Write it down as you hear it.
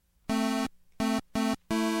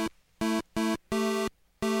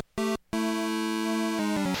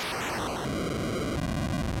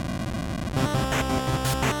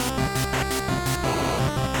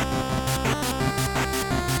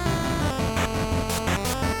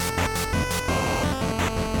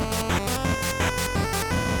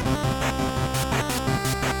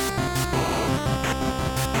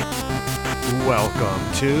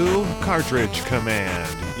Welcome to Cartridge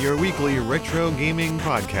Command, your weekly retro gaming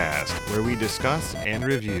podcast where we discuss and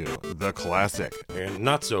review the classic and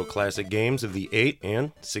not so classic games of the 8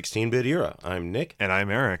 and 16-bit era. I'm Nick. And I'm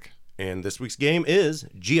Eric. And this week's game is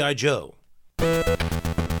G.I. Joe.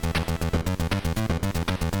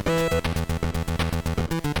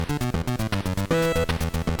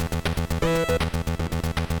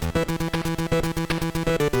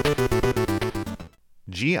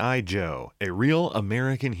 G.I. Joe, a real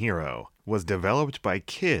American hero, was developed by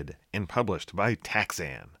Kid and published by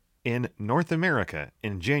Taxan in North America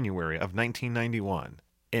in January of 1991.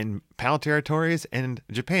 In PAL territories and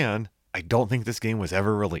Japan, I don't think this game was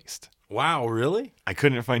ever released. Wow, really? I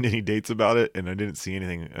couldn't find any dates about it, and I didn't see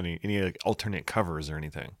anything, any like alternate covers or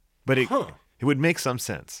anything. But it would make some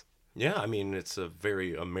sense. Yeah, I mean, it's a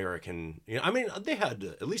very American... I mean, they had,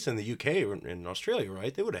 at least in the UK or in Australia,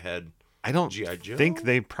 right? They would have had... I don't G.I. Joe? think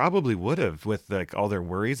they probably would have with like all their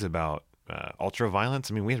worries about ultra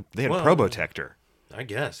violence. I mean, they had Probotector. I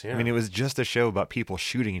guess, yeah. I mean, it was just a show about people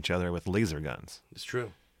shooting each other with laser guns. It's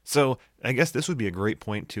true. So I guess this would be a great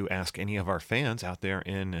point to ask any of our fans out there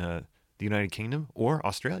in the United Kingdom or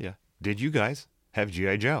Australia. Did you guys have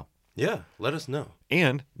G.I. Joe? Yeah, let us know.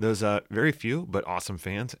 And those very few but awesome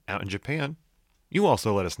fans out in Japan, you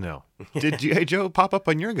also let us know. Did G.I. Joe pop up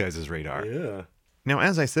on your guys' radar? Yeah. Now,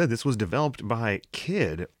 as I said, this was developed by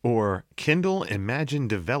KID, or Kindle Imagine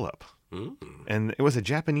Develop. And it was a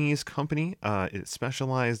Japanese company. It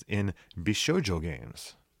specialized in Bishoujo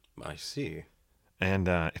games. I see. And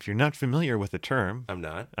if you're not familiar with the term... I'm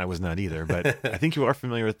not. I was not either, but I think you are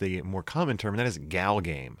familiar with the more common term, and that is gal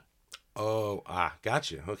game. Oh,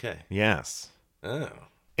 gotcha. Okay. Yes. Oh.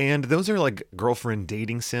 And those are like girlfriend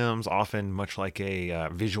dating sims, often much like a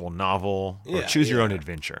visual novel or choose your own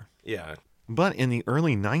adventure. Yeah. But in the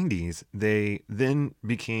early 90s, they then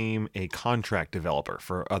became a contract developer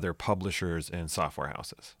for other publishers and software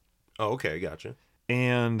houses. Oh, okay. Gotcha.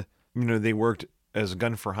 And, they worked as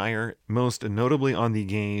gun for hire, most notably on the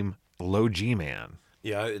game Low G-Man.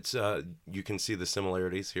 Yeah, it's you can see the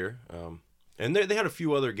similarities here. And they had a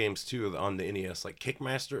few other games, too, on the NES, like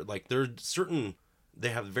Kickmaster. Like, they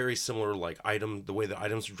have very similar, like, the way the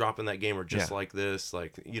items drop in that game are just like this.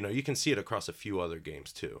 Like, you can see it across a few other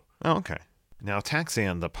games, too. Oh, okay. Now,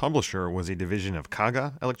 Taxan, the publisher, was a division of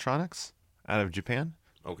Kaga Electronics out of Japan.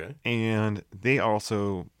 Okay. And they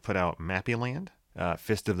also put out Mappyland,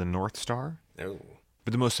 Fist of the North Star. Oh.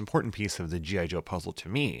 But the most important piece of the G.I. Joe puzzle to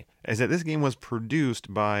me is that this game was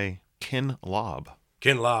produced by Ken Lobb.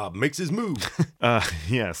 Ken Lobb makes his move.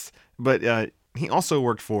 Yes. But he also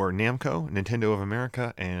worked for Namco, Nintendo of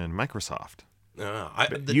America, and Microsoft.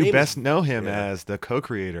 You best know him as the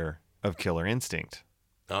co-creator of Killer Instinct.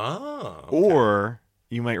 Okay. Or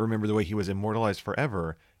you might remember the way he was immortalized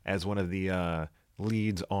forever as one of the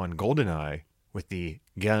leads on GoldenEye with the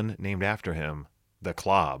gun named after him, the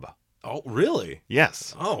Klobb. Oh, really?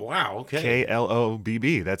 Yes. Oh, wow. Okay. Klobb.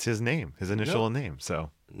 That's his name, his initial name.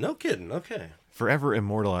 So. No kidding. Okay. Forever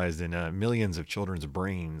immortalized in millions of children's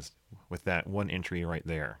brains with that one entry right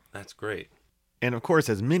there. That's great. And of course,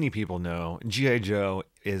 as many people know, G.I. Joe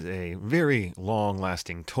is a very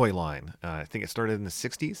long-lasting toy line. I think it started in the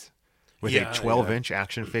 60s with a 12-inch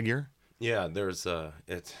action figure. Yeah, there's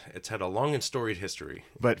it's had a long and storied history.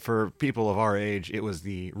 But for people of our age, it was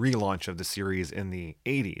the relaunch of the series in the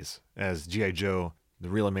 80s as G.I. Joe, the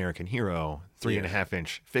Real American Hero,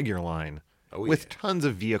 3.5-inch figure line with tons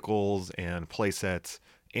of vehicles and playsets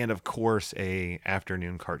and, of course, a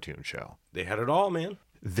afternoon cartoon show. They had it all, man.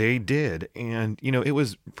 They did. And, it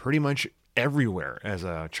was pretty much everywhere as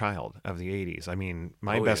a child of the 80s. I mean,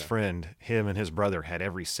 my best friend, him and his brother had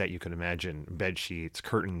every set you could imagine, bed sheets,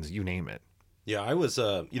 curtains, you name it. Yeah, I was,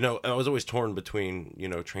 I was always torn between,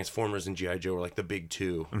 Transformers and G.I. Joe were like the big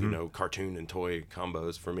two, cartoon and toy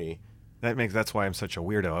combos for me. That's why I'm such a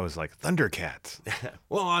weirdo. I was like, Thundercats.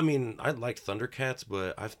 Well, I mean, I liked Thundercats,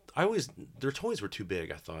 but their toys were too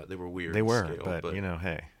big, I thought. They were weird. They were, scale, but,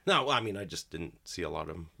 hey. No, I mean, I just didn't see a lot of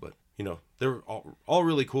them, but, they were all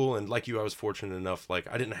really cool, and like you, I was fortunate enough,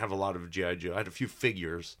 like, I didn't have a lot of G.I. Joe. I had a few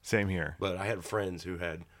figures. Same here. But I had friends who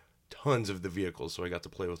had tons of the vehicles, so I got to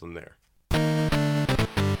play with them there.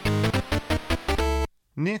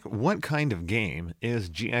 Nick, what kind of game is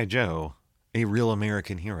G.I. Joe, a Real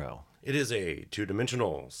American Hero? It is a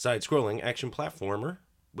two-dimensional, side-scrolling action platformer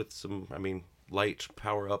with some, light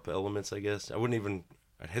power-up elements, I guess.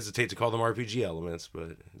 I'd hesitate to call them RPG elements,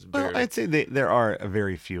 but it's Well, I'd say there are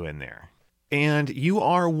very few in there. And you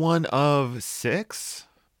are one of 6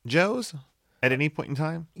 Joes at any point in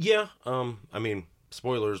time? Yeah.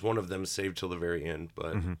 Spoilers, one of them saved till the very end,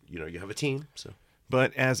 but, you have a team, so...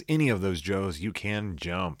 But as any of those Joes, you can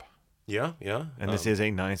jump. Yeah, yeah. And this is a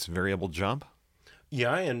nice variable jump.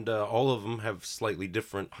 Yeah, and all of them have slightly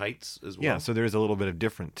different heights as well. Yeah, so there's a little bit of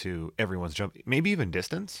different to everyone's jump. Maybe even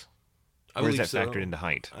distance? I Or is believe that factored into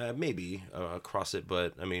height? Maybe across it,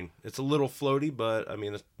 but I mean, it's a little floaty, but I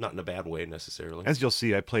mean, it's not in a bad way necessarily. As you'll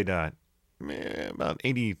see, I played about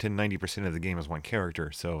 80 to 90% of the game as one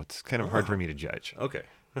character, so it's kind of hard for me to judge. Okay.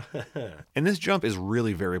 And this jump is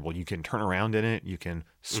really variable. You can turn around in it, you can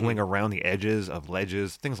swing around the edges of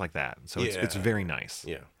ledges, things like that. So it's very nice.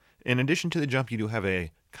 Yeah. In addition to the jump, you do have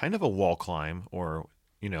a kind of a wall climb or,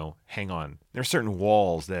 hang on. There are certain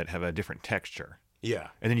walls that have a different texture. Yeah.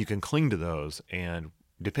 And then you can cling to those, and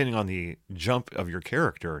depending on the jump of your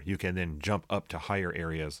character, you can then jump up to higher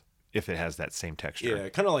areas if it has that same texture. Yeah,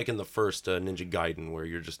 kind of like in the first Ninja Gaiden, where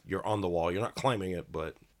you're on the wall, you're not climbing it,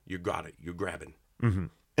 but you got it, you're grabbing. Mm-hmm.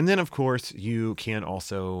 And then, of course, you can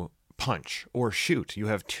also punch or shoot. You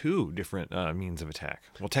have two different means of attack.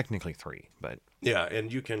 Well, technically three, but Yeah,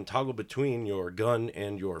 and you can toggle between your gun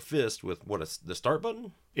and your fist with the start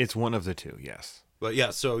button. it's one of the two. Yes. But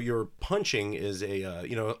yeah, so your punching is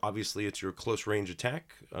obviously it's your close range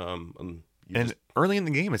attack. And early in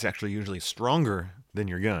the game, it's actually usually stronger than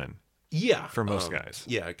your gun. Yeah, for most guys.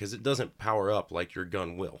 Yeah, because it doesn't power up like your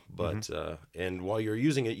gun will. But and while you're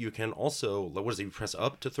using it, you can also what is it? You press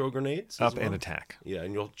up to throw grenades. Up and attack. Yeah,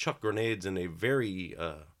 and you'll chuck grenades in a very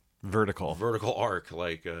Vertical. vertical arc,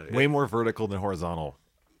 like Way more vertical than horizontal.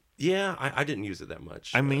 Yeah, I didn't use it that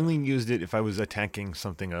much. I mainly used it if I was attacking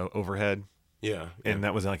something overhead. Yeah, And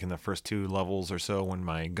that was like in the first two levels or so when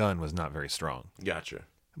my gun was not very strong. gotcha.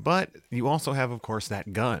 But you also have, of course,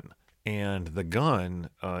 that gun. And the gun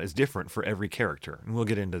is different for every character. And we'll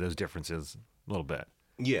get into those differences a little bit.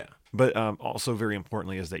 Yeah, But also very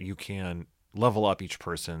importantly is that you can level up each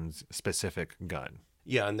person's specific gun.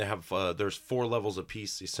 yeah, and they have there's 4 levels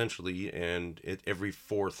apiece essentially, and every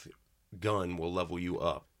 4th gun will level you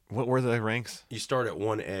up. What were the ranks? You start at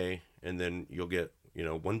 1A, and then you'll get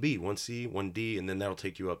 1B, 1C, 1D, and then that'll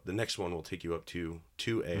take you up. The next one will take you up to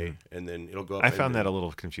 2A, and then it'll go up. I found that a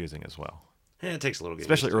little confusing as well. It takes a little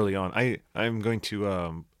getting Especially used to. early on. I'm going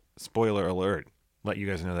to, spoiler alert, let you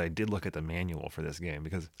guys know that I did look at the manual for this game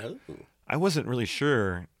because Oh, I wasn't really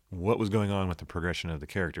sure what was going on with the progression of the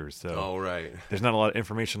characters. So all right. there's not a lot of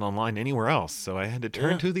information online anywhere else. So I had to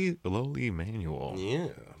turn to the lowly manual. Yeah,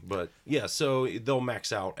 but yeah, so they'll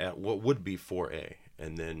max out at what would be 4A,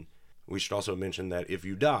 and then we should also mention that if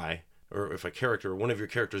you die, or if one of your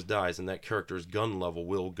characters dies, and that character's gun level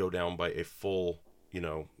will go down by a full,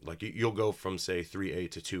 like you'll go from say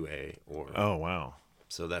 3A to 2A, or Oh, wow.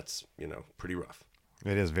 so that's pretty rough.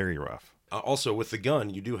 It is very rough. Also, with the gun,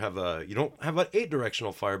 you don't have an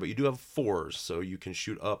 8-directional fire, but you do have 4s, so you can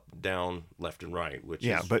shoot up, down, left, and right. Which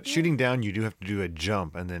Yeah, is, but shooting down, you do have to do a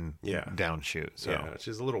jump and then Yeah. down shoot. So yeah, which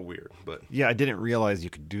is a little weird, but yeah, I didn't realize you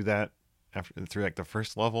could do that through like the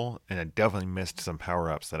first level, and I definitely missed some power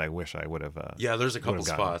ups that I wish I would have. yeah, there's a couple would've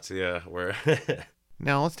gotten. spots, yeah, where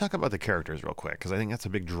Now let's talk about the characters real quick because I think that's a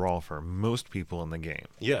big draw for most people in the game,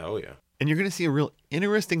 yeah, oh yeah. and you're going to see a real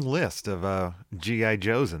interesting list of GI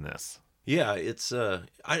Joes in this. Yeah, it's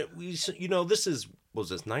this is what was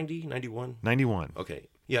this 90, 91? 91. Okay.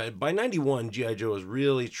 Yeah, by 91 GI Joe is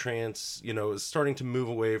really is starting to move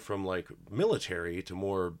away from like military to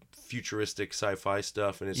more futuristic sci-fi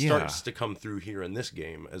stuff, and it starts to come through here in this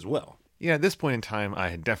game as well. Yeah, at this point in time, I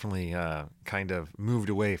had definitely kind of moved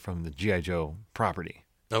away from the GI Joe property.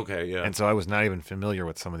 Okay, yeah. And so I was not even familiar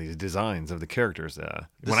with some of these designs of the characters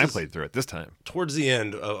when I played through it this time. Towards the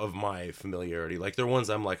end of my familiarity, like they're ones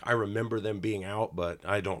I'm like I remember them being out, but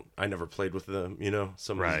I never played with them,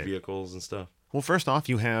 some of these vehicles and stuff. Well, first off,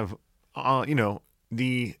 you have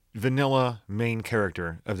the vanilla main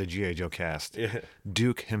character of the G.I. Joe cast, Yeah.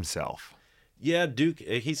 Duke himself. Yeah, Duke,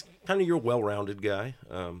 he's kind of your well-rounded guy.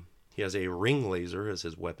 He has a ring laser as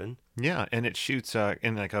his weapon. Yeah, and it shoots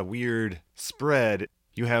in like a weird spread.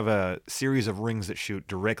 You have a series of rings that shoot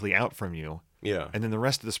directly out from you, Yeah. and then the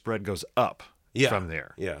rest of the spread goes up from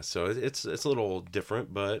there. Yeah, so it's a little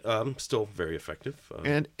different, but still very effective.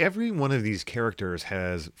 And every one of these characters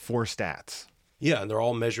has 4 stats. Yeah, and they're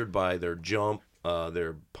all measured by their jump,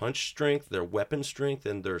 their punch strength, their weapon strength,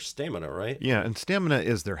 and their stamina, right? Yeah, and stamina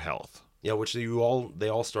is their health. Yeah, which they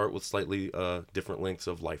all start with slightly different lengths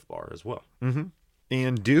of life bar as well. Mm-hmm.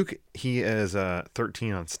 And Duke, he is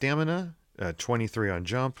 13 on stamina, 23 on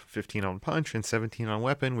jump, 15 on punch, and 17 on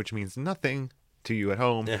weapon, which means nothing to you at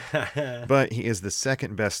home. But he is the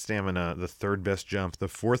second best stamina, the third best jump, the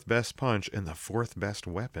fourth best punch, and the fourth best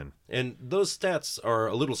weapon. And those stats are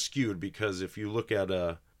a little skewed because if you look at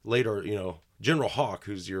later, General Hawk,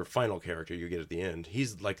 who's your final character you get at the end,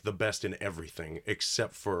 he's like the best in everything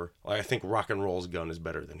except for, like, I think Rock and Roll's gun is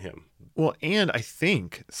better than him. Well, and I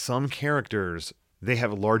think some characters, they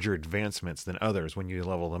have larger advancements than others when you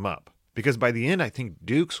level them up. Because by the end, I think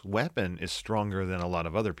Duke's weapon is stronger than a lot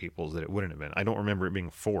of other people's that it wouldn't have been. I don't remember it being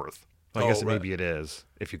fourth. I guess right. maybe it is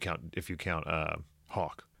if you count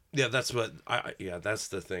Hawk. Yeah, that's what that's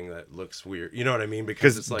the thing that looks weird. You know what I mean?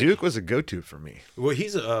 Because it's like Duke was a go-to for me. Well,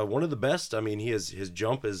 he's one of the best. I mean, his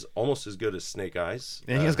jump is almost as good as Snake Eyes.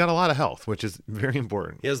 And he has got a lot of health, which is very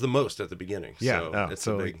important. He has the most at the beginning. Yeah,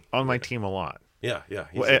 so it's on my team a lot. Yeah.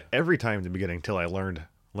 Well, every time in the beginning until I learned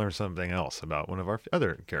something else about one of our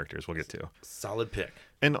other characters we'll get to. Solid pick.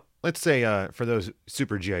 And let's say for those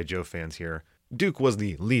super G.I. Joe fans here, Duke was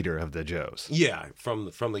the leader of the Joes. Yeah, from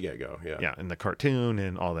the get-go, yeah. Yeah, in the cartoon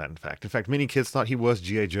and all that, in fact. Many kids thought he was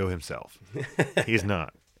G.I. Joe himself. He's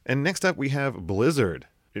not. And next up, we have Blizzard.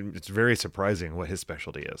 It's very surprising what his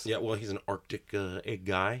specialty is. Yeah, well, he's an Arctic egg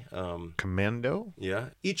guy. Commando? Yeah.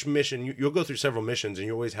 Each mission, you'll go through several missions, and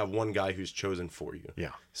you always have one guy who's chosen for you.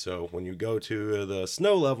 Yeah. So when you go to the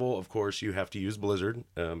snow level, of course, you have to use Blizzard,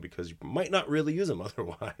 because you might not really use him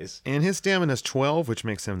otherwise. And his stamina is 12, which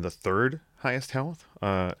makes him the third highest health.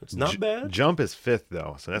 It's not bad. Jump is 5th,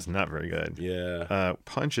 though, so that's not very good. Yeah.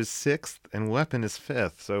 Punch is 6th, and weapon is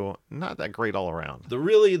 5th, so not that great all around.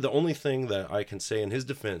 The only thing that I can say in his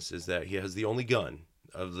defense is that he has the only gun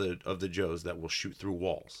of the Joes that will shoot through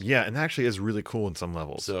walls. Yeah, and actually is really cool in some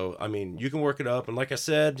levels. So, I mean, you can work it up, and like I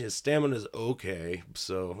said, his stamina is okay.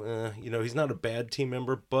 So, he's not a bad team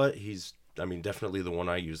member, but he's, definitely the one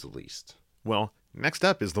I use the least. Well, next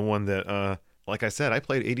up is the one that, like I said, I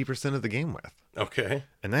played 80% of the game with. Okay.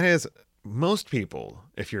 And that is most people,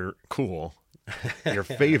 if you're cool, your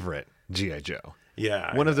favorite G.I. Joe.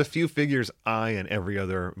 Yeah. One of the few figures I and every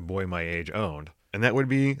other boy my age owned. And that would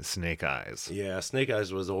be Snake Eyes. Yeah, Snake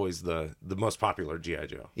Eyes was always the most popular G.I.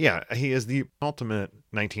 Joe. Yeah, he is the ultimate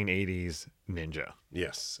 1980s ninja.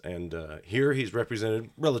 Yes, and here he's represented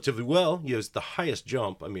relatively well. He has the highest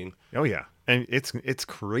jump. Oh yeah, and it's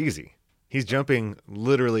crazy. He's jumping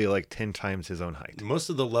literally like 10 times his own height. Most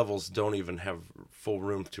of the levels don't even have full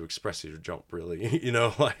room to express your jump, really.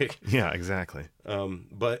 Yeah, exactly.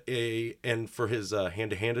 And for his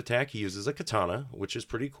hand-to-hand attack, he uses a katana, which is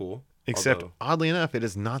pretty cool. Except, oddly enough, it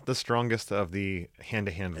is not the strongest of the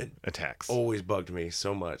hand-to-hand attacks. Always bugged me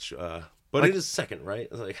so much. But it is second, right?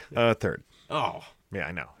 Third. Oh. Yeah,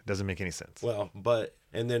 I know. It doesn't make any sense. Well,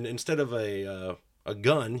 and then instead of a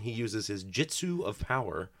gun, he uses his Jitsu of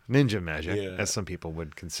Power. Ninja magic, as some people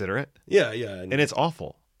would consider it. Yeah. And it's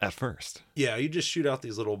awful at first. Yeah, you just shoot out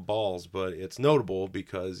these little balls, but it's notable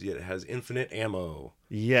because it has infinite ammo.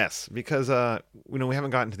 Yes, because we haven't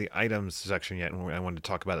gotten to the items section yet, and I wanted to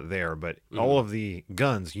talk about it there, but all of the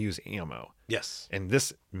guns use ammo. Yes. And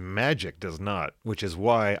this magic does not, which is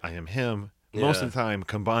why I am him most of the time,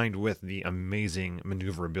 combined with the amazing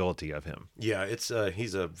maneuverability of him. Yeah,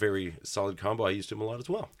 he's a very solid combo. I used him a lot as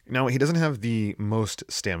well. Now, he doesn't have the most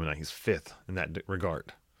stamina. He's 5th in that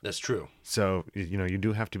regard. That's true. So, you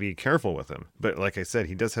do have to be careful with him. But like I said,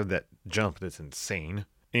 he does have that jump that's insane.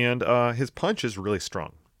 And his punch is really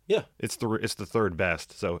strong. Yeah. It's the third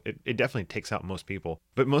best, so it definitely takes out most people.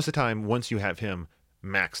 But most of the time, once you have him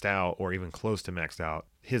maxed out or even close to maxed out,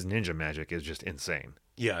 his ninja magic is just insane.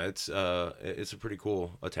 Yeah, it's a pretty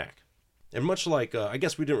cool attack. And much like, I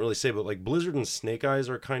guess we didn't really say, but like Blizzard and Snake Eyes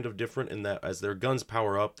are kind of different in that as their guns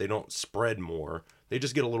power up, they don't spread more. They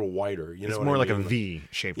just get a little wider. It's more like a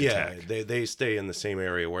V-shaped attack. Yeah, they stay in the same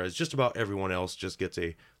area, whereas just about everyone else just gets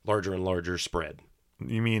a larger and larger spread.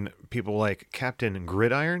 You mean people like Captain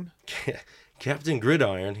Gridiron? Captain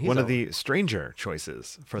Gridiron. One of the stranger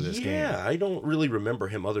choices for this game. Yeah, I don't really remember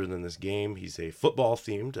him other than this game. He's a football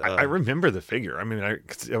themed. I remember the figure.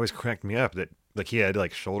 It always cracked me up that he had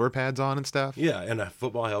like shoulder pads on and stuff. Yeah, and a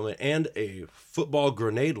football helmet and a football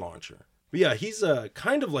grenade launcher. But yeah, he's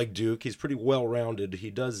kind of like Duke. He's pretty well-rounded. He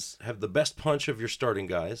does have the best punch of your starting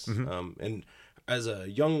guys. Mm-hmm. And as a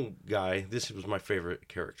young guy, this was my favorite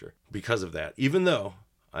character because of that. Even though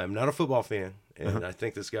I'm not a football fan, and I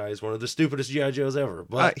think this guy is one of the stupidest G.I. Joes ever.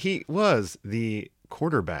 But he was the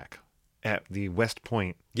quarterback at the West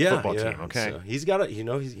Point football team. Okay, so he's got he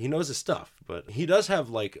knows his stuff. But he does have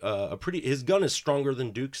like his gun is stronger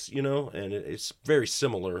than Duke's, and it's very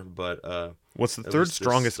similar. But what's the third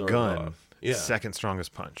strongest gun? Yeah, second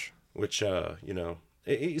strongest punch. Which so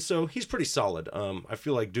he's pretty solid. I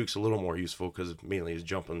feel like Duke's a little more useful because mainly his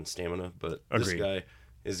jump and stamina. But This guy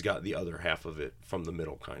has got the other half of it from the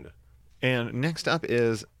middle, kind of. And next up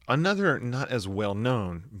is another not as well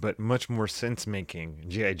known, but much more sense making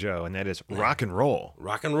G.I. Joe, and that is Rock and Roll.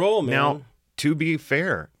 Rock and Roll, man. Now, to be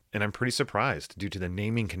fair, and I'm pretty surprised due to the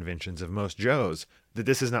naming conventions of most Joes, that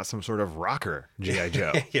this is not some sort of rocker G.I.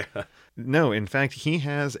 Joe. Yeah. No, in fact, he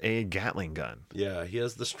has a Gatling gun. Yeah, he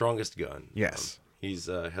has the strongest gun. Yes. He's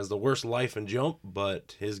has the worst life and jump,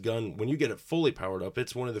 but his gun, when you get it fully powered up,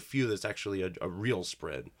 it's one of the few that's actually a real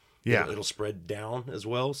spread. Yeah. It'll spread down as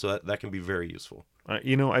well, so that can be very useful.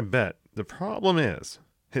 I bet. The problem is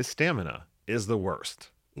his stamina is the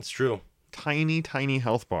worst. It's true. Tiny, tiny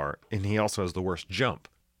health bar, and he also has the worst jump.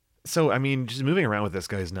 So, I mean, just moving around with this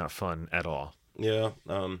guy is not fun at all. Yeah,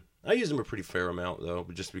 I use him a pretty fair amount, though,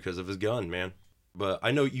 just because of his gun, man. But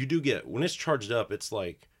I know you do get, when it's charged up, it's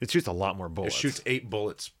like... It shoots a lot more bullets. It shoots 8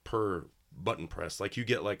 bullets per button press. Like, you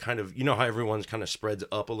get, like, kind of... You know how everyone's kind of spreads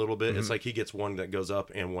up a little bit? Mm-hmm. It's like he gets one that goes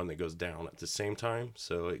up and one that goes down at the same time.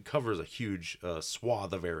 So it covers a huge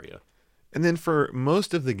swath of area. And then for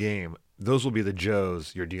most of the game, those will be the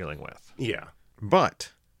Joes you're dealing with. Yeah.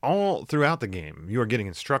 But all throughout the game, you are getting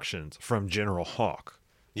instructions from General Hawk.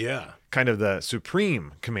 Yeah. Kind of the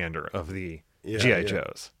supreme commander of the G.I.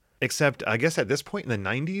 Joes. Except, I guess at this point in the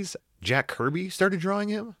 90s, Jack Kirby started drawing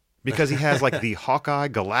him because he has like the Hawkeye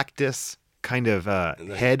Galactus kind of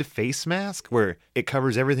head face mask where it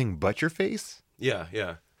covers everything but your face. Yeah,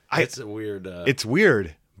 yeah. It's a weird... It's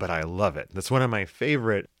weird, but I love it. That's one of my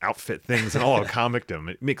favorite outfit things in all of comicdom.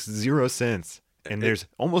 It makes zero sense, and there's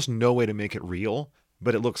almost no way to make it real,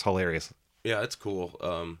 but it looks hilarious. Yeah, it's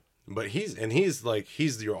cool. But he's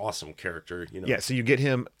your awesome character, you know. Yeah, so you get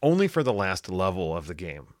him only for the last level of the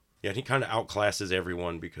game. Yeah, and he kind of outclasses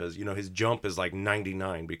everyone because, you know, his jump is like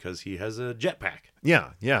 99 because he has a jetpack.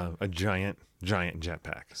 Yeah, a giant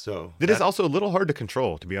jetpack. So it is also a little hard to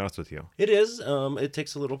control, to be honest with you. It is. It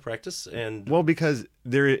takes a little practice, and because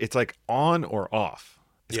it's like on or off.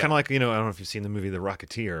 It's kind of like, you know, I don't know if you've seen the movie The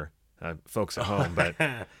Rocketeer, folks at home, but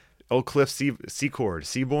old Cliff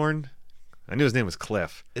Seaborn. I knew his name was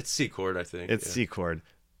Cliff. It's Secord, I think. It's Secord.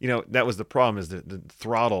 You know, that was the problem, is that the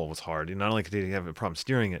throttle was hard. And not only did he have a problem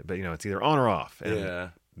steering it, but, you know, it's either on or off.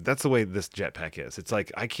 And that's the way this jetpack is. It's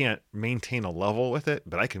like I can't maintain a level with it,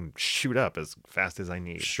 but I can shoot up as fast as I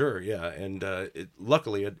need. Sure, yeah. And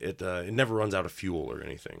luckily, it never runs out of fuel or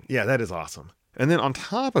anything. Yeah, that is awesome. And then on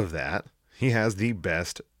top of that, he has the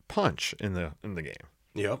best punch in the game.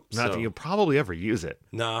 Yep. Not that you'll probably ever use it.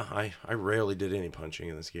 Nah, I rarely did any punching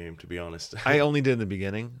in this game, to be honest. I only did in the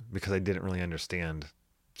beginning because I didn't really understand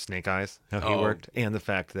Snake Eyes, how he worked, and the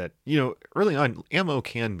fact that, you know, early on, ammo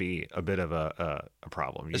can be a bit of a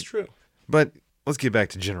problem. It's true. But let's get back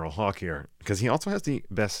to General Hawk here, because he also has the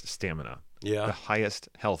best stamina, the highest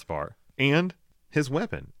health bar, and his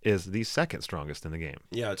weapon is the second strongest in the game.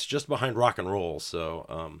 Yeah, it's just behind Rock and Roll.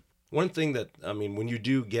 So one thing that, I mean, when you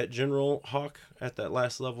do get General Hawk at that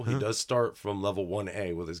last level, he does start from level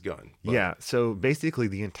 1A with his gun. Yeah, so basically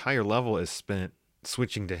the entire level is spent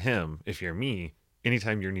switching to him, if you're me,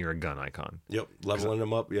 anytime you're near a gun icon. Yep, leveling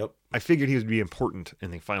him up, yep. I figured he would be important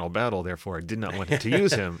in the final battle, therefore I did not want to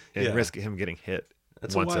use him and risk him getting hit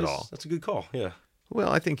at all. That's a good call, yeah.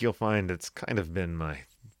 Well, I think you'll find it's kind of been my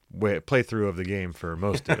playthrough of the game for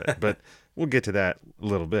most of it, but we'll get to that a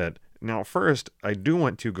little bit. Now, first, I do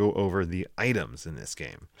want to go over the items in this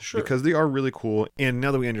game. Sure. Because they are really cool, and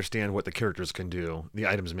now that we understand what the characters can do, the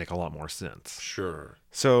items make a lot more sense. Sure.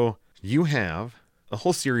 So, you have a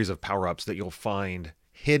whole series of power-ups that you'll find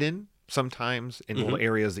hidden sometimes in little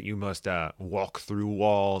areas that you must walk through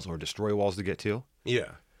walls or destroy walls to get to.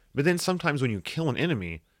 Yeah. But then sometimes when you kill an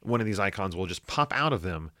enemy, one of these icons will just pop out of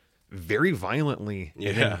them very violently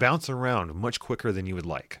and then bounce around much quicker than you would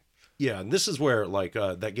like. Yeah, and this is where, like,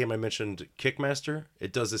 that game I mentioned, Kickmaster,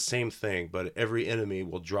 it does the same thing, but every enemy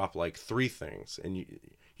will drop, like, 3 things, and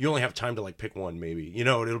you only have time to, like, pick one, maybe. You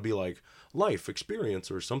know, it'll be, like, life, experience,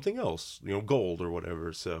 or something else, you know, gold or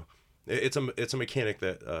whatever. So it's a mechanic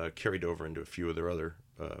that carried over into a few of their other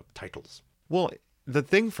titles. Well, the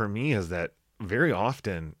thing for me is that very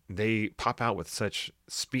often they pop out with such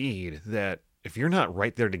speed that if you're not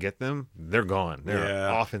right there to get them, they're gone. They're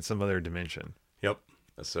off in some other dimension. Yep.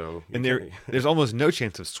 So and there's almost no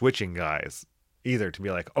chance of switching guys either to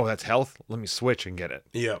be like, oh, that's health, let me switch and get it.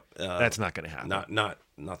 Yep. That's not going to happen.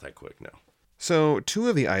 Not that quick, no. So 2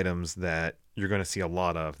 of the items that you're going to see a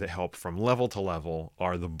lot of that help from level to level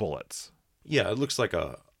are the bullets. Yeah, it looks like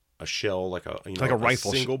a shell, like a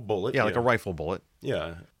rifle single bullet. Yeah, like a rifle bullet.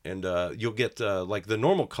 Yeah, and you'll get like the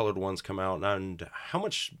normal colored ones come out. And how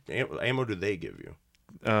much ammo do they give you?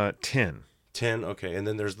 10. 10, okay. And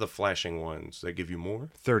then there's the flashing ones that give you more?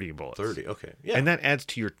 30 bullets. 30, okay. Yeah. And that adds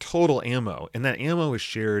to your total ammo. And that ammo is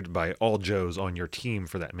shared by all Joes on your team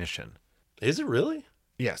for that mission. Is it really?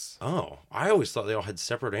 Yes. Oh, I always thought they all had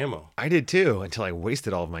separate ammo. I did too, until I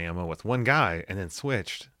wasted all of my ammo with one guy and then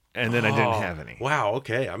switched. And then I didn't have any. Wow,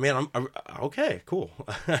 okay. I mean, I'm okay, cool.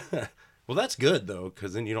 Well, that's good, though,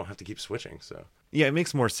 because then you don't have to keep switching, so. Yeah, it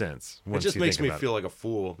makes more sense. It just makes me feel like a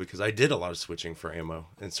fool, because I did a lot of switching for ammo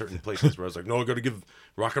in certain places where I was like, no, I got to give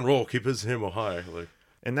rock and roll, keep his ammo high. Like,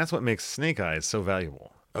 and that's what makes Snake Eyes so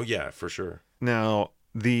valuable. oh, yeah, for sure. Now,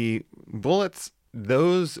 the bullets,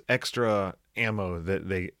 those extra ammo that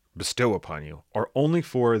they bestow upon you are only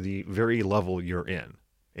for the very level you're in.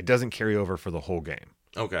 It doesn't carry over for the whole game.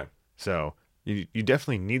 Okay. So you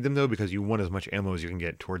definitely need them, though, because you want as much ammo as you can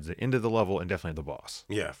get towards the end of the level and definitely the boss.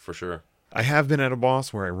 Yeah, for sure. I have been at a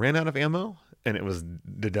boss where I ran out of ammo, and it was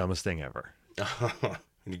the dumbest thing ever. And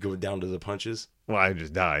you go down to the punches? Well, I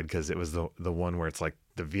just died because it was the one where it's like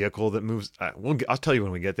the vehicle that moves. I'll tell you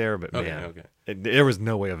when we get there, but man, Okay. There was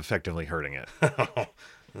no way of effectively hurting it.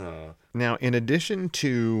 Now, in addition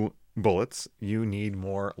to bullets, you need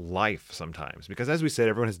more life sometimes, because as we said,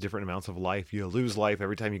 everyone has different amounts of life. You lose life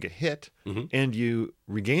every time you get hit, and you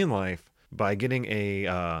regain life by getting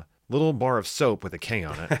a little bar of soap with a K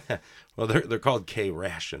on it. Well, they're called K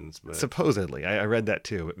rations, but Supposedly. I read that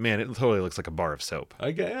too, but man, it totally looks like a bar of soap.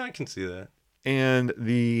 I can see that. And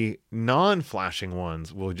the non-flashing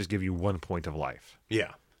ones will just give you 1 point of life,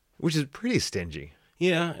 Yeah. which is pretty stingy.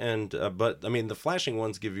 Yeah, and but I mean, the flashing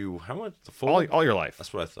ones give you how much? The full? All your life.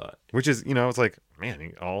 That's what I thought. Which is, it's like,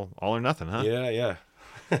 man, all or nothing, huh? Yeah.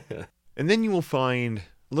 And then you will find,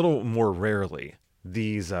 a little more rarely,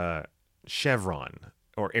 these chevron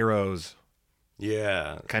or arrows,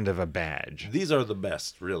 Yeah. kind of a badge. These are the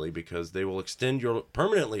best, really, because they will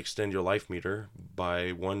permanently extend your life meter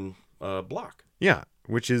by one block. Yeah,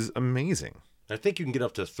 which is amazing. I think you can get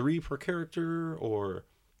up to 3 per character, or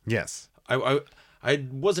Yes. I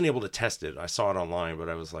wasn't able to test it. I saw it online, but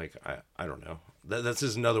I was like, I don't know. This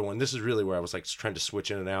is another one. This is really where I was like trying to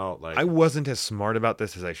switch in and out. Like, I wasn't as smart about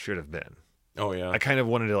this as I should have been. oh yeah, I kind of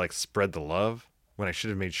wanted to like spread the love when I should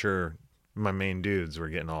have made sure my main dudes were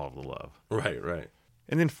getting all of the love. right.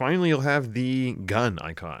 And then finally you'll have the gun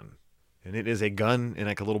icon. And it is a gun in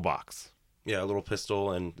like a little box. Yeah, a little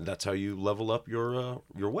pistol, and that's how you level up your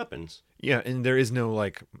weapons. Yeah, and there is no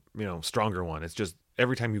like, stronger one. It's just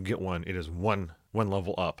every time you get one, it is one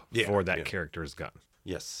level up for that character's gun.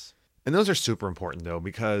 Yes. And those are super important though,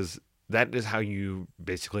 because that is how you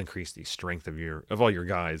basically increase the strength of all your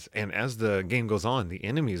guys. And as the game goes on, the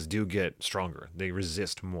enemies do get stronger. They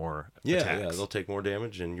resist more attacks. Yeah, they'll take more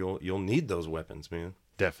damage, and you'll need those weapons, man.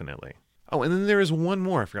 Definitely. Oh, and then there is one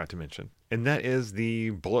more I forgot to mention, and that is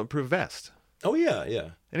the bulletproof vest. Oh yeah.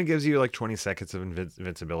 And it gives you like 20 seconds of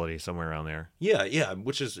invincibility, somewhere around there. Yeah,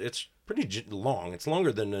 which is, it's pretty long. It's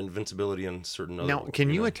longer than invincibility in certain other. Now, can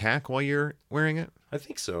you attack while you're wearing it? I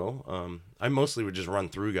think so. I mostly would just run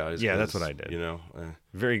through guys. Yeah, that's what I did.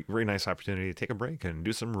 Very, very nice opportunity to take a break and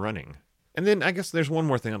do some running. And then I guess there's one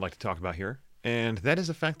more thing I'd like to talk about here, and that is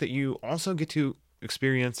the fact that you also get to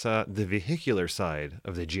experience the vehicular side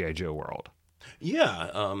of the G.I. Joe world.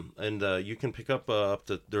 Yeah, and you can pick up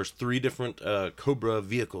there's 3 different Cobra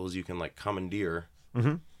vehicles you can like commandeer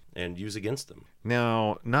and use against them.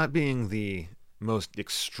 Now, not being the most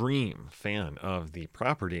extreme fan of the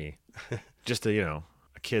property, just a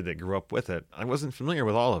kid that grew up with it, I wasn't familiar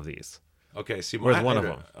with all of these. Okay, see, Where's one of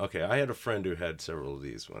them? Okay, I had a friend who had several of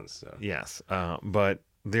these ones. So. Yes, but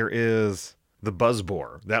there is the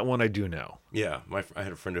Buzzbore. That one I do know. Yeah, I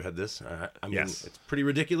had a friend who had this. I mean, Yes. It's pretty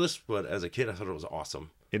ridiculous, but as a kid, I thought it was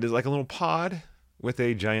awesome. It is like a little pod with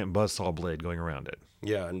a giant buzzsaw blade going around it.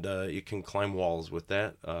 Yeah, and you can climb walls with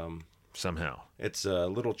that. Somehow. It's a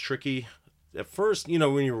little tricky at first,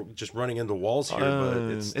 when you're just running into walls here, but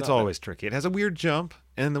it's always tricky. It has a weird jump,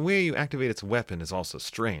 and the way you activate its weapon is also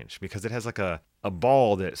strange, because it has like a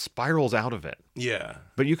ball that spirals out of it. Yeah.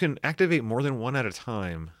 But you can activate more than one at a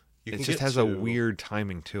time. You It can just get has a to- weird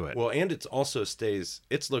timing to it. Well, and it also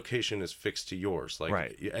its location is fixed to yours. Like,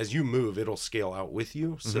 Right. as you move, it'll scale out with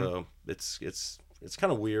you. So it's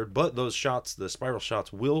kind of weird, but those shots, the spiral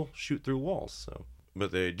shots, will shoot through walls. So,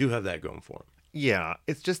 but they do have that going for them. Yeah,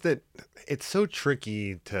 it's just that it's so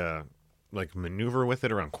tricky to like maneuver with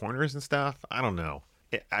it around corners and stuff. I don't know.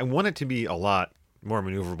 I want it to be a lot more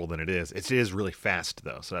maneuverable than it is. It is really fast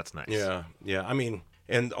though, so that's nice. Yeah. I mean,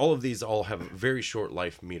 and all of these all have very short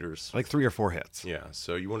life meters. Like 3 or 4 hits. Yeah,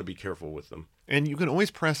 so you want to be careful with them. And you can always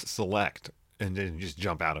press select and then just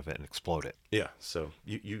jump out of it and explode it. Yeah, so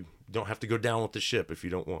you don't have to go down with the ship if you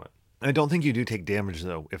don't want. I don't think you do take damage,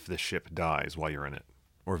 though, if the ship dies while you're in it,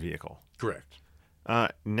 or vehicle. Correct.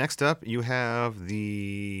 Next up, you have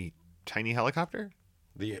the tiny helicopter?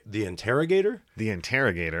 The Interrogator? The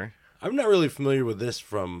Interrogator. I'm not really familiar with this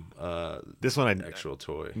from This one, actual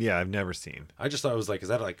toy. yeah, I've never seen. I just thought it was like, is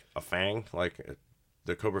that like a Fang? Like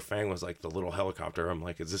the Cobra Fang was like the little helicopter. I'm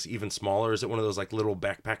like, is this even smaller? Is it one of those like little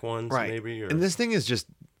backpack ones, Right. maybe? Or... And this thing is just,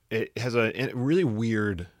 it has a really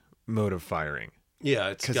weird mode of firing. Yeah,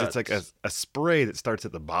 Because it's like a spray that starts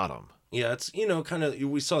at the bottom. Yeah, it's, kind of,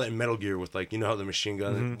 we saw that in Metal Gear with like, how the machine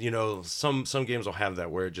gun, some games will have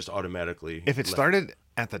that where it just automatically. If it started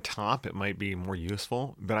at the top, it might be more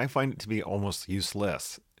useful, but I find it to be almost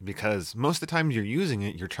useless because most of the time you're using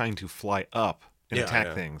it, you're trying to fly up and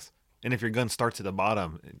attack things. And if your gun starts at the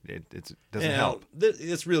bottom, it doesn't help.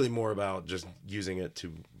 It's really more about just using it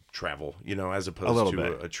to travel, as opposed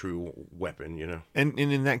to a true weapon, And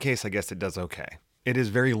in that case, I guess it does okay. It is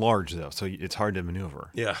very large, though, so it's hard to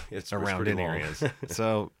maneuver. Yeah, it's around in long. areas.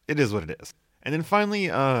 So it is what it is. And then finally,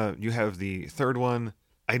 you have the third one.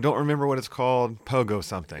 I don't remember what it's called. Pogo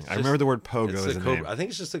something. I remember the word Pogo as the name. I think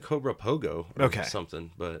it's just a Cobra Pogo or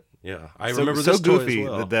something. But yeah, I remember so this toy goofy as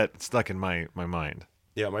well. that stuck in my mind.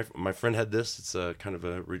 Yeah, my friend had this. It's kind of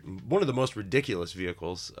one of the most ridiculous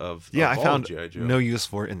vehicles of I all found G.I. Joe. no use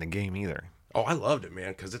for it in the game either. Oh, I loved it,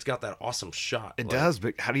 man, because it's got that awesome shot. It does,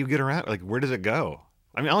 but how do you get around? Like, where does it go?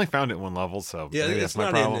 I mean, I only found it in one level, so yeah, maybe that's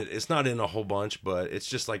my problem. It's not in a whole bunch, but it's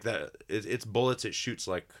just like that. It's bullets. It shoots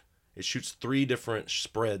 3 different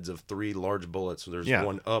spreads of 3 large bullets. So there's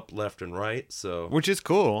one up, left, and right. So which is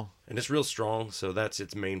cool, and it's real strong. So that's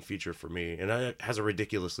its main feature for me, and it has a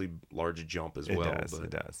ridiculously large jump as well. It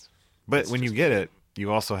does. But when you get it,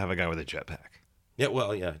 you also have a guy with a jetpack. Yeah,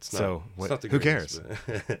 well, yeah, it's not. So it's not the who greatest,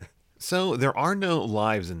 cares? So there are no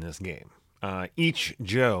lives in this game. Each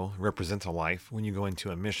Joe represents a life when you go into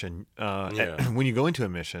a mission. When you go into a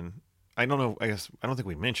mission, I don't know. I don't think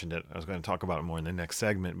we mentioned it. I was going to talk about it more in the next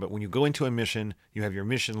segment. But when you go into a mission, you have your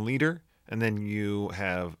mission leader, and then you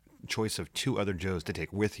have choice of 2 other Joes to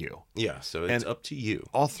take with you. Yeah, so it's up to you.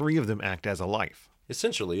 All 3 of them act as a life.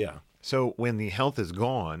 Essentially, yeah. So when the health is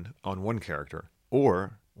gone on one character,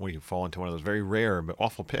 or when you fall into one of those very rare but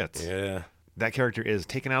awful pits, that character is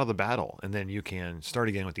taken out of the battle, and then you can start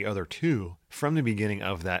again with the other 2 from the beginning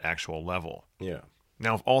of that actual level. Yeah.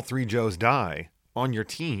 Now, if all 3 Joes die on your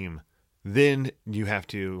team, then you have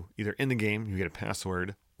to either in the game, you get a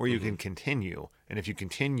password, or you can continue. And if you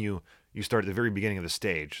continue, you start at the very beginning of the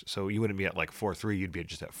stage. So you wouldn't be at like 4-3, you'd be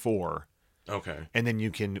just at 4. Okay. And then you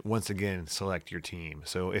can once again select your team.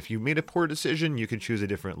 So if you made a poor decision, you could choose a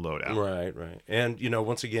different loadout. Right. And,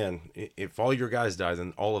 once again, if all your guys die,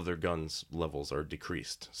 then all of their guns levels are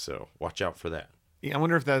decreased. So watch out for that. Yeah, I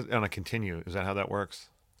wonder if that's on a continue. Is that how that works?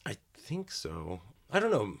 I think so. I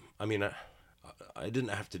don't know. I mean, I didn't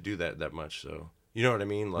have to do that much. So, you know what I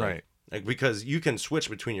mean? Right. Like, because you can switch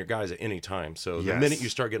between your guys at any time. So the minute you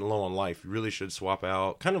start getting low on life, you really should swap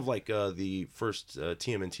out. Kind of like the first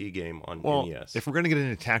TMNT game on NES. If we're going to get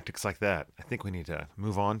into tactics like that, I think we need to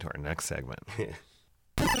move on to our next segment.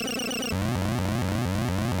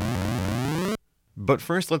 But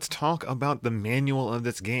first, let's talk about the manual of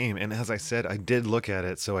this game. And as I said, I did look at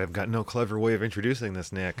it, so I've got no clever way of introducing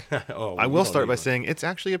this, Nick. I will start by saying it's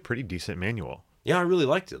actually a pretty decent manual. Yeah, I really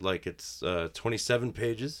liked it. Like, it's 27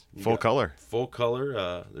 pages. Full color. Full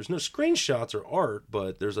color. There's no screenshots or art,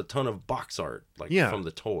 but there's a ton of box art, from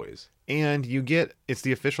the toys. And you get, it's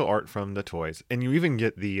the official art from the toys. And you even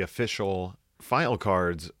get the official file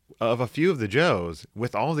cards of a few of the Joes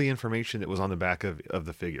with all the information that was on the back of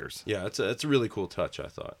the figures. Yeah, it's a really cool touch, I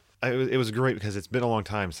thought. It was great because it's been a long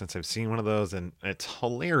time since I've seen one of those, and it's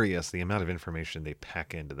hilarious the amount of information they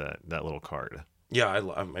pack into that little card. Yeah, I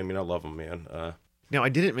love them, man. Now, I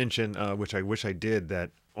didn't mention, which I wish I did,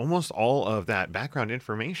 that almost all of that background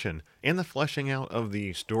information and the fleshing out of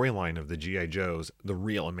the storyline of the G.I. Joes, the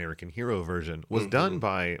real American Hero version, was done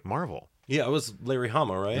by Marvel. Yeah, it was Larry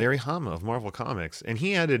Hama, right? Larry Hama of Marvel Comics. And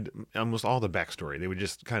he added almost all the backstory. They would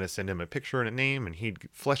just kind of send him a picture and a name, and he'd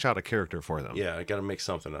flesh out a character for them. Yeah, I got to make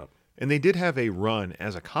something up. And they did have a run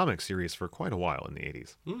as a comic series for quite a while in the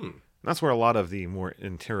 80s. That's where a lot of the more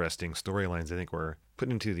interesting storylines, I think, were put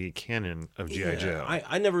into the canon of G.I. Joe.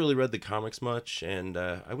 I never really read the comics much, and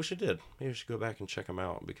I wish I did. Maybe I should go back and check them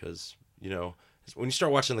out because, when you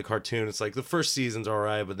start watching the cartoon, it's like the first season's all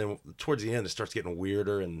right, but then towards the end, it starts getting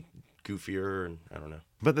weirder and goofier, and I don't know.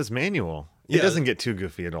 But this manual, it doesn't get too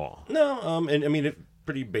goofy at all. No, and I mean, it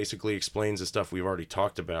pretty basically explains the stuff we've already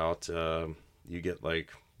talked about. You get the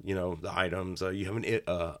items. You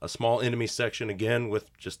have a small enemy section again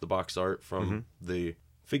with just the box art from the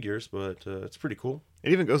figures, but it's pretty cool.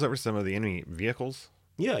 It even goes over some of the enemy vehicles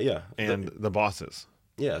Yeah. and the bosses.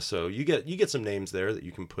 Yeah, so you get some names there that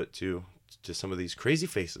you can put to some of these crazy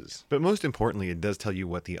faces. But most importantly, it does tell you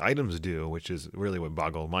what the items do, which is really what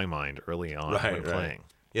boggled my mind early on when playing.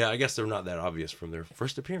 Yeah, I guess they're not that obvious from their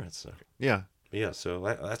first appearance. So. Yeah. Yeah, so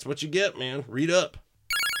that's what you get, man. Read up.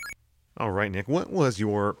 All right, Nick, what was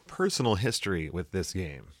your personal history with this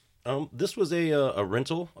game? This was a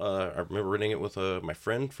rental. I remember renting it with my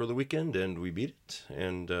friend for the weekend, and we beat it.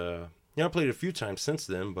 And I played it a few times since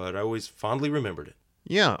then, but I always fondly remembered it.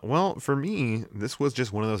 Yeah, well, for me, this was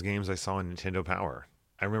just one of those games I saw on Nintendo Power.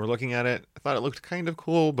 I remember looking at it. I thought it looked kind of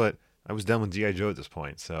cool, but I was done with G.I. Joe at this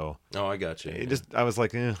point, so... Oh, I got you. I was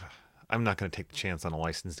like, I'm not going to take the chance on a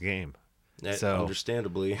licensed game. So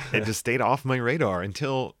understandably. It just stayed off my radar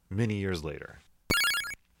until many years later.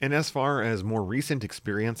 And as far as more recent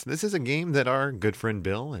experience, this is a game that our good friend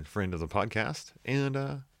Bill, and friend of the podcast,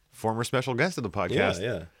 and former special guest of the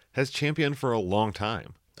podcast, has championed for a long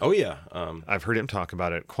time. Oh, yeah. I've heard him talk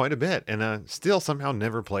about it quite a bit, and still somehow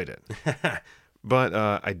never played it. But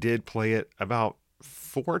I did play it about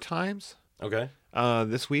 4 times. Okay.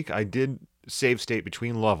 This week, I did save state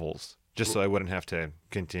between levels, just so I wouldn't have to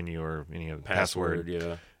continue or any password.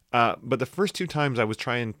 Yeah. But the first 2 times I was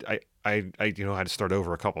trying, I had to start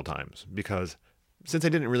over a couple times because since I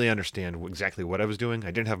didn't really understand exactly what I was doing, I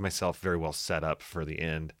didn't have myself very well set up for the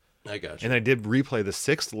end. I got you. And I did replay the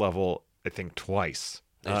 6th level, I think, twice.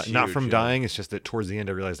 Not from dying. It's just that towards the end,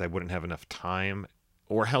 I realized I wouldn't have enough time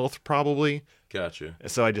or health, probably. Gotcha.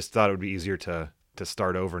 So I just thought it would be easier to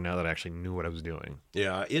start over now that I actually knew what I was doing.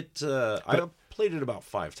 Yeah, I played it about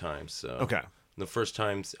 5 times. So. Okay. The first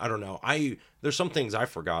times, I don't know. There's some things I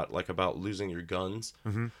forgot, like about losing your guns.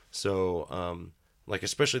 Mm-hmm. So, like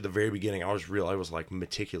especially at the very beginning, I was like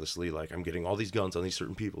meticulously like I'm getting all these guns on these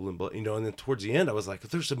certain people, and and then towards the end, I was like,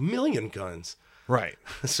 there's a million guns. Right.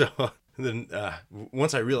 So then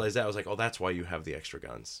once I realized that, I was like, oh, that's why you have the extra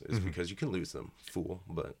guns, is because you can lose them, fool.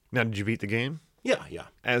 But now, did you beat the game? Yeah.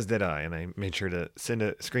 As did I, and I made sure to send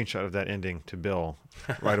a screenshot of that ending to Bill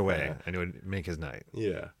right away, and it would make his night.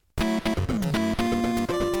 Yeah.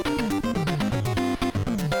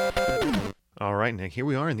 All right, Nick, here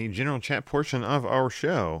we are in the general chat portion of our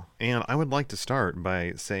show, and I would like to start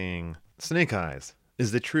by saying Snake Eyes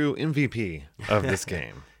is the true MVP of this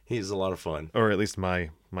game. He's a lot of fun. Or at least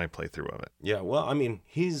my playthrough of it. Yeah, well, I mean,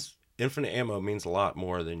 infinite ammo means a lot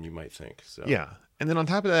more than you might think. So. Yeah, and then on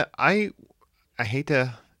top of that, I hate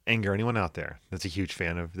to anger anyone out there that's a huge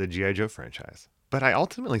fan of the G.I. Joe franchise, but I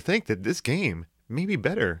ultimately think that this game may be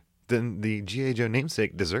better than the G.I. Joe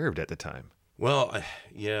namesake deserved at the time. Well,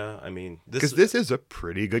 yeah, I mean, because this is a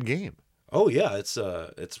pretty good game. Oh yeah, it's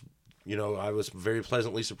I was very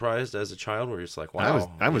pleasantly surprised as a child, where it's like,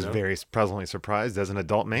 wow. I was very pleasantly surprised as an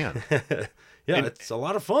adult man. Yeah, and it's a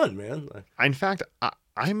lot of fun, man. In fact,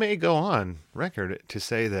 I may go on record to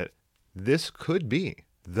say that this could be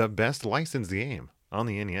the best licensed game on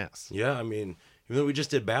the NES. Yeah, I mean, even though we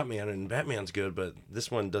just did Batman, and Batman's good, but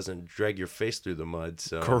this one doesn't drag your face through the mud.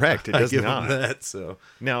 So correct, it does not. That, so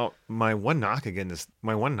now, my one knock against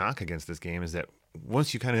this game is that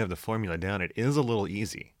once you kind of have the formula down, it is a little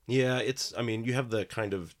easy. Yeah, you have the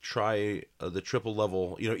kind of the triple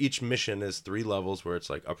level. Each mission is 3 levels where it's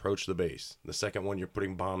like approach the base. The second one, you're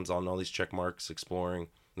putting bombs on all these check marks, exploring.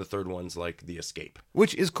 The third one's like the escape,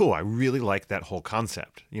 which is cool. I really like that whole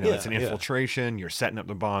concept. It's an infiltration. Yeah. You're setting up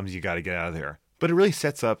the bombs. You got to get out of there. But it really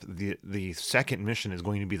sets up the second mission is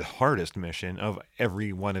going to be the hardest mission of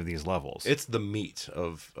every one of these levels. It's the meat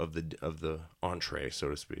of the entree, so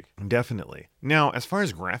to speak. Definitely. Now, as far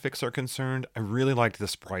as graphics are concerned, I really liked the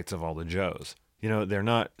sprites of all the Joes. They're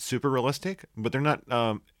not super realistic, but they're not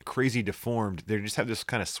crazy deformed. They just have this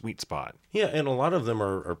kind of sweet spot. Yeah, and a lot of them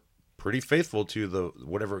are pretty faithful to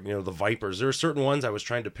the Vipers. There are certain ones I was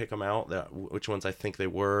trying to pick them out, which ones I think they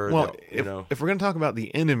were. Well, if we're going to talk about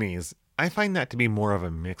the enemies, I find that to be more of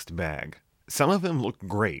a mixed bag. Some of them look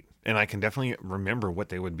great, and I can definitely remember what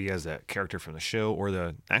they would be as a character from the show or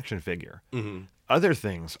the action figure. Mm-hmm. Other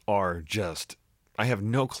things are just, I have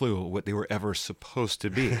no clue what they were ever supposed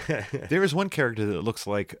to be. There is one character that looks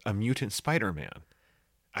like a mutant Spider-Man.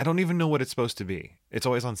 I don't even know what it's supposed to be. It's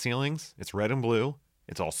always on ceilings. It's red and blue.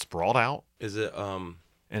 It's all sprawled out. Is it and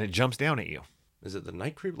it jumps down at you. Is it the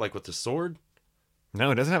Night Creep, like with the sword? No,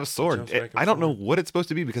 it doesn't have a sword. I don't know what it's supposed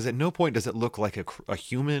to be because at no point does it look like a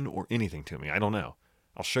human or anything to me. I don't know.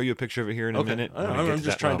 I'll show you a picture of it here in a minute. I'm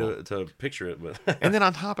just trying to picture it. But and then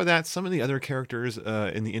on top of that, some of the other characters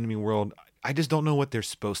in the enemy world, I just don't know what they're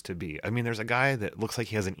supposed to be. I mean, there's a guy that looks like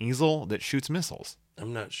he has an easel that shoots missiles.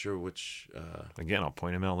 I'm not sure which... Again, I'll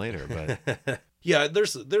point him out later. But Yeah,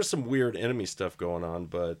 there's some weird enemy stuff going on,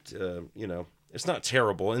 but it's not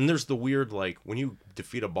terrible. And there's the weird, like, when you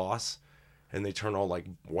defeat a boss and they turn all like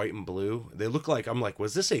white and blue, they look like, I'm like,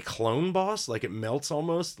 was this a clone boss? Like it melts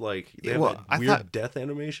almost, like they have that weird death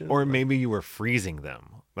animation. Or maybe you were freezing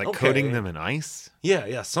them, like coating them in ice.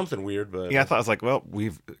 Yeah, something weird. But yeah, I thought, I was like, well,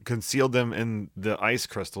 we've concealed them in the ice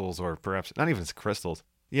crystals, or perhaps not even crystals.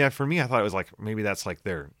 Yeah, for me, I thought it was like maybe that's like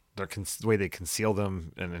the way they conceal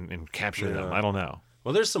them and capture them. I don't know.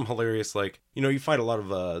 Well, there's some hilarious, like, you fight a lot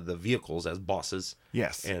of the vehicles as bosses.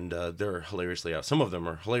 Yes. And they're hilariously out. Some of them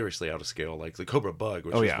are hilariously out of scale, like the Cobra Bug,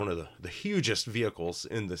 which is one of the hugest vehicles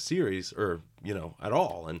in the series, or, at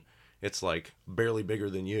all. And it's like barely bigger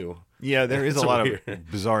than you. Yeah, there is a lot of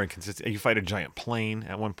bizarre inconsistency. You fight a giant plane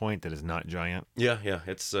at one point that is not giant. Yeah,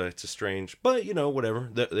 it's a strange, but, whatever.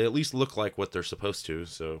 They at least look like what they're supposed to,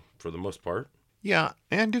 so for the most part. Yeah,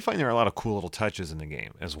 and I do find there are a lot of cool little touches in the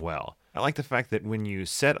game as well. I like the fact that when you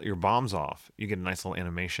set your bombs off, you get a nice little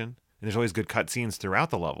animation. And there's always good cutscenes throughout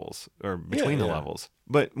the levels, or between the levels.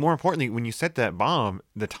 But more importantly, when you set that bomb,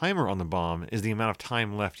 the timer on the bomb is the amount of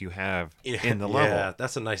time left you have in the level. Yeah,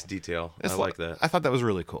 that's a nice detail. I like that. I thought that was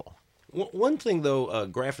really cool. One thing, though,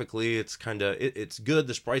 graphically, it's kind of it's good.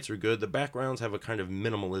 The sprites are good. The backgrounds have a kind of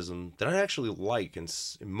minimalism that I actually like in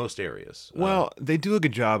most areas. Well, they do a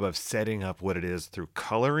good job of setting up what it is through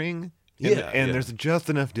coloring. And there's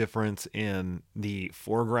just enough difference in the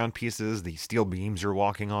foreground pieces, the steel beams you're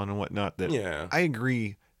walking on and whatnot, that I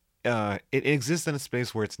agree. It exists in a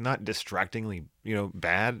space where it's not distractingly,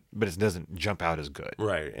 bad, but it doesn't jump out as good.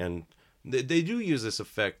 Right, and they do use this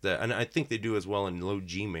effect that, and I think they do as well in Low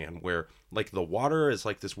G-Man, where like the water is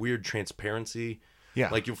like this weird transparency.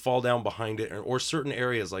 Yeah, like you fall down behind it, or certain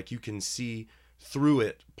areas like you can see through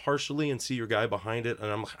it partially and see your guy behind it,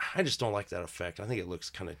 and I just don't like that effect. I think it looks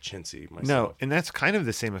kind of chintzy myself. No, and that's kind of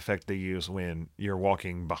the same effect they use when you're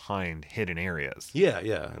walking behind hidden areas. Yeah,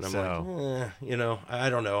 and I'm like, I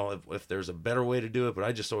don't know if there's a better way to do it, but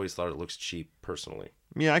I just always thought it looks cheap personally.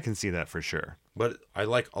 Yeah, I can see that for sure. But I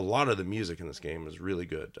like a lot of the music in this game is really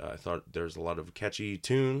good. I thought there's a lot of catchy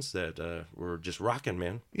tunes that were just rocking,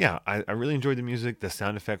 man. Yeah, I really enjoyed the music. The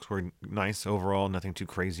sound effects were nice overall, nothing too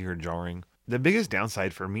crazy or jarring. The biggest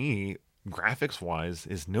downside for me, graphics-wise,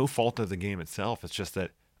 is no fault of the game itself. It's just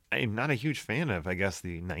that I'm not a huge fan of, I guess,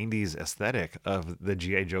 the 90s aesthetic of the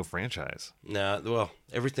G.I. Joe franchise. Nah, well,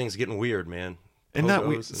 everything's getting weird, man. And not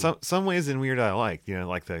weird. Some ways in weird I like,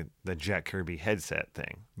 like the Jack Kirby headset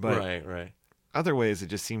thing. But right. Other ways it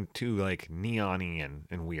just seemed too like neon-y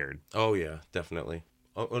and weird. Oh yeah, definitely.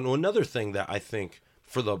 And another thing that I think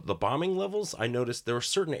for the bombing levels, I noticed there were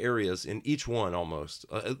certain areas in each one almost.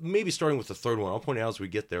 Maybe starting with the third one, I'll point out as we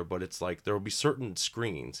get there, but it's like there will be certain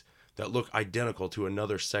screens that look identical to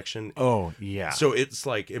another section. Oh, yeah. So it's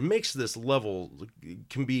like, it makes this level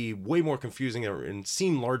can be way more confusing and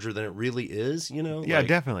seem larger than it really is, Yeah,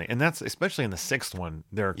 definitely. And that's, especially in the sixth one,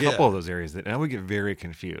 there are a couple of those areas that I would get very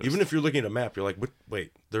confused. Even if you're looking at a map, you're like,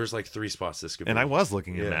 wait, there's like 3 spots this could be. And I was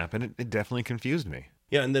looking at a map, and it definitely confused me.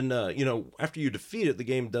 Yeah, and then, after you defeat it, the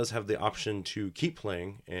game does have the option to keep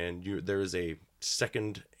playing, and there is a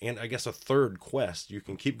second and I guess a third quest you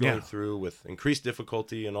can keep going through with increased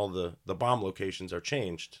difficulty, and all the bomb locations are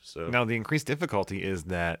changed. So now the increased difficulty is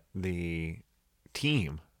that the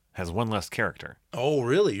team has one less character. Oh,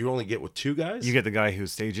 really? You only get with 2 guys? You get the guy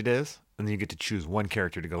whose stage it is, and then you get to choose one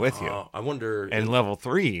character to go with you. I wonder. And level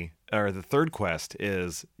 3, or the third quest,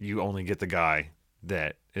 is you only get the guy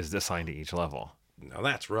that is assigned to each level. Now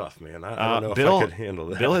that's rough, man. I don't know if I could handle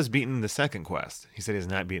that. Bill has beaten the second quest. He said he has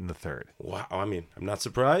not beaten the third. Wow. I mean, I'm not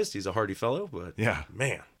surprised. He's a hardy fellow, but yeah,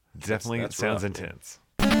 man, definitely that's sounds rough, intense.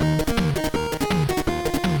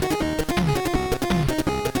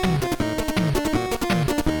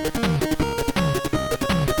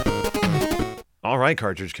 All right,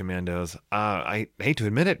 Cartridge Commandos. I hate to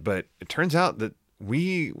admit it, but it turns out that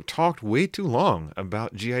we talked way too long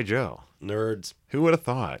about G.I. Joe. Nerds. Who would have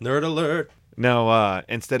thought? Nerd alert. Now,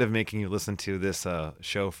 instead of making you listen to this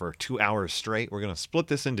show for 2 hours straight, we're going to split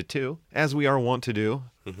this into 2, as we are wont to do.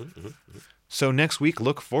 So next week,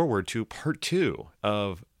 look forward to part 2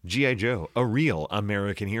 of G.I. Joe, A Real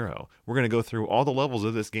American Hero. We're going to go through all the levels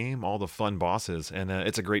of this game, all the fun bosses, and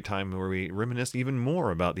it's a great time where we reminisce even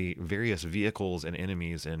more about the various vehicles and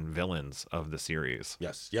enemies and villains of the series.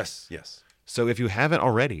 Yes. So if you haven't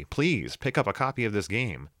already, please pick up a copy of this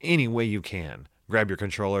game any way you can. Grab your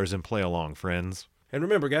controllers and play along, friends. And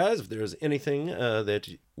remember, guys, if there's anything that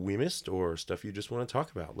we missed or stuff you just want to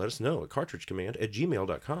talk about, let us know at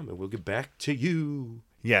cartridgecommand@gmail.com, and we'll get back to you.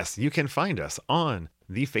 Yes, you can find us on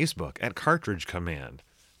the Facebook at Cartridge Command.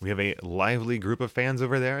 We have a lively group of fans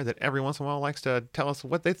over there that every once in a while likes to tell us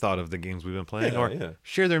what they thought of the games we've been playing or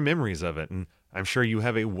share their memories of it. And I'm sure you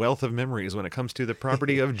have a wealth of memories when it comes to the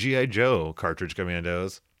property of G.I. Joe, Cartridge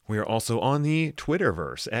Commandos. We are also on the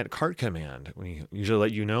Twitterverse at Cart Command. We usually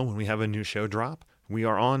let you know when we have a new show drop. We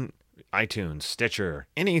are on iTunes, Stitcher,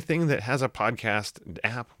 anything that has a podcast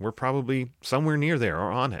app. We're probably somewhere near there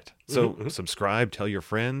or on it. So subscribe, tell your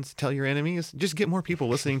friends, tell your enemies. Just get more people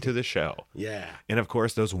listening to the show. Yeah. And of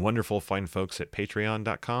course, those wonderful fine folks at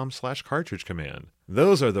patreon.com/Cartridge Command.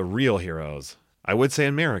 Those are the real heroes. I would say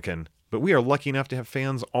American, but we are lucky enough to have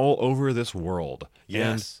fans all over this world.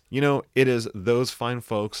 Yes. And, it is those fine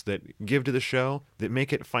folks that give to the show that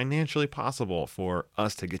make it financially possible for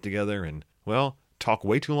us to get together and, well, talk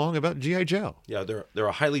way too long about G.I. Joe. Yeah, they're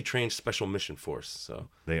a highly trained special mission force, so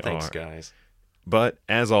thanks, guys. But,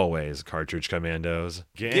 as always, Cartridge Commandos,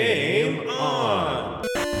 game on!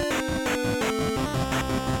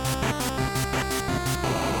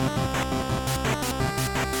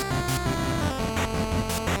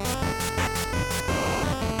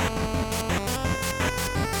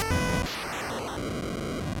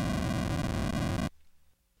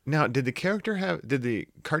 Now, did the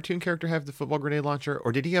cartoon character have the football grenade launcher,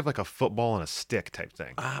 or did he have like a football and a stick type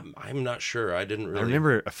thing? I'm not sure. I didn't really. I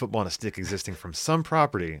remember a football and a stick existing from some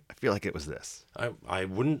property. I feel like it was this. I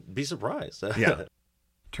wouldn't be surprised. Yeah.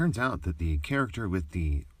 Turns out that the character with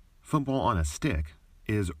the football on a stick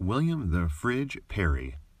is William the Fridge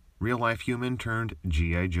Perry, real-life human turned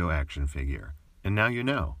G.I. Joe action figure. And now you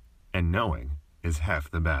know. And knowing is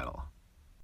half the battle.